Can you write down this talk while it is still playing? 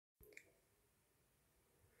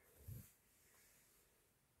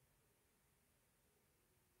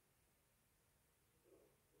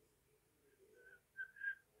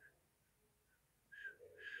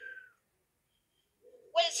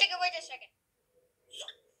wait a second.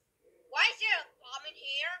 Why is there a bomb in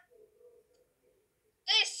here?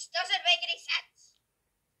 This doesn't make any sense.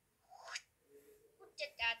 Who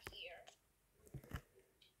did that here?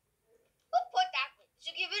 Who put that with?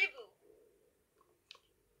 Boo.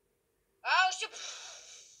 Oh, shoot.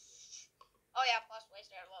 Oh, yeah, plus place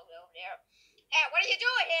their logo over there. Hey, what are you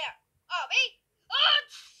doing here? Oh, me? Oh,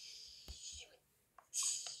 shoot.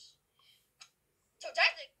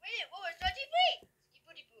 Toontastic, wait, what was 23?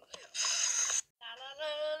 Boo. La la la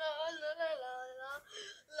la la la la la la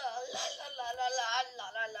la la la la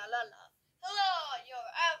la la la la. Hello, your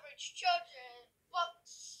average children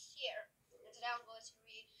books here. And today I'm going to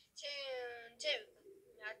read Toon 2.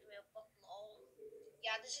 Not a real book, lol.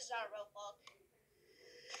 Yeah, this is not a real book.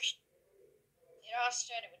 You're all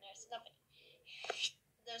straight up and there's nothing.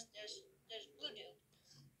 There's blue dude.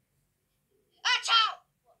 Achoo!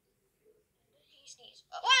 He sneezed.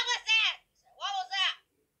 What was that? What was that?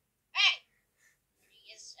 Hey!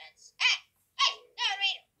 He says, hey,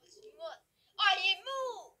 narrator, what's the what? I can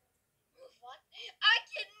move. Move what? I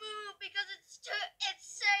can move because it's an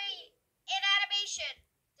animation.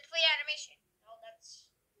 It's a free animation. No,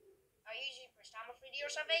 that's. Are you using Prestama 3D or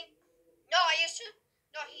something? No, I used to.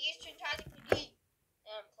 No, he used Toontastic 3D.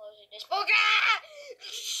 Now I'm closing this book.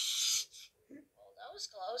 Well, that was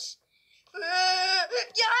close. Get out of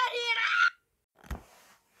here!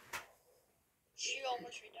 She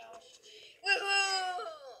almost read out.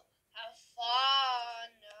 Woohoo! Have fun!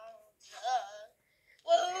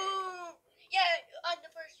 Woohoo! Yeah, I'm the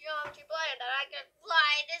first geometry player that I can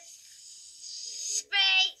fly into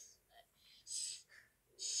space!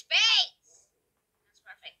 Space! That's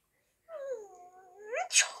perfect.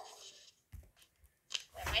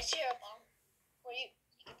 Wait, my cereal bomb. For you.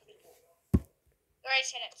 You can put it cool. You already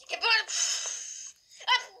said it. You can put it.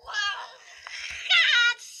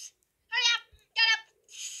 Hurry up! Get up!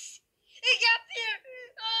 Get up here!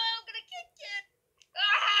 Oh, I'm gonna kick it!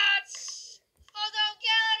 Oh no,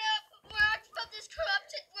 get up! We're out from this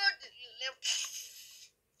corrupted world. You live.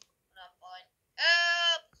 Not fine.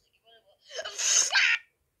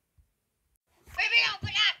 Baby,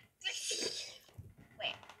 open up!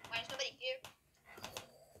 Wait, why is nobody here?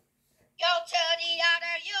 Go to the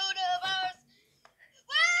outer universe!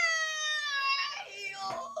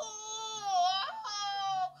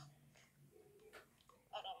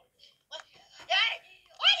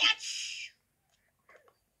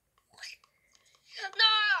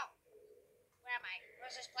 No! Where am I?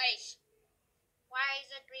 Where's this place? Why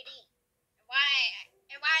is it 3D?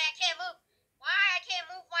 And why I can't move? Why I can't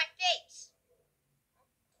move my face?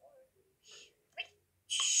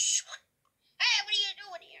 Hey, what are you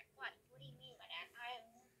doing here? What? What do you mean by that?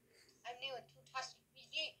 I'm new in Toontastic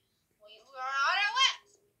 3D. Well, you are on our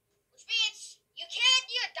webs, which means you can't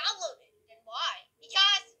even download it. Then why?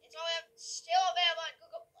 Because it's still available on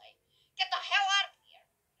Google Play. Get the hell out of here.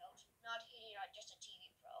 No, not here. I'm just a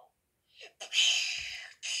TV pro.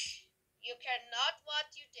 You cannot what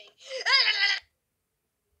you think.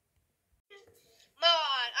 Come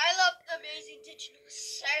on, I love amazing digital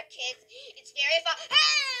circuits. It's very fun.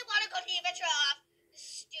 Hey, wanna go to the adventure of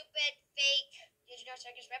stupid fake digital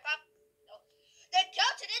circuits rip-off? No. Then go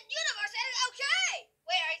to the universe and okay.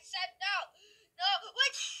 Wait, I said no. No,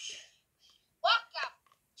 wait. Welcome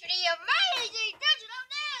to the amazing digital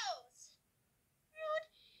news.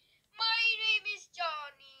 My name is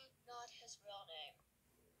Johnny, not his real name.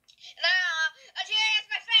 Now, here is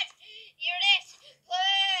my friends. Here it is.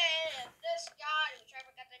 Play this guy, which I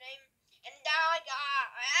forgot the name. And I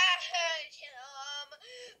got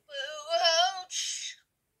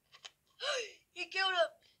he killed him.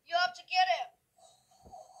 You have to get him.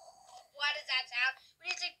 What does that sound? We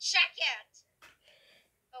need to check it.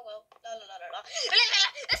 Oh well. La.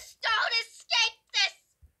 Don't escape this.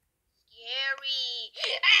 Scary.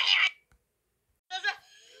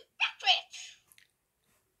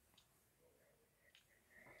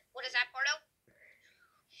 What is that, Porto?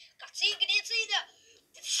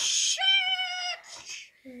 Shit!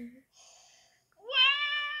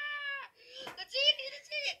 Wow!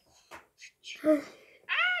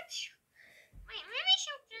 Ouch! Wait, maybe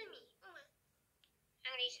she'll kill me.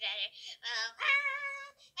 I'm gonna use that.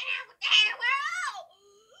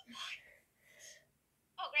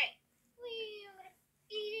 Oh, great. I'm gonna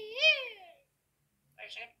be here. Wait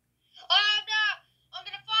a second. Oh no! I'm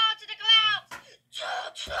gonna fall to the clouds!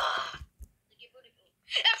 Look at booty boo.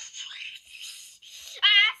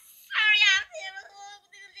 Sorry, I'm here.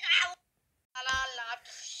 La.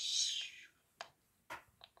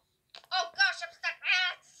 Oh gosh, I'm stuck.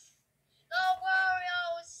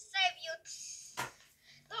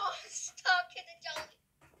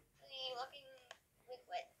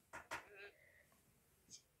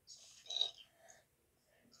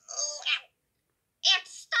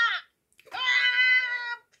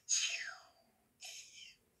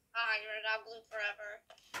 you're not blue forever.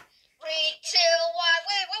 3, 2, 1.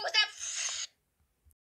 Wait, what was that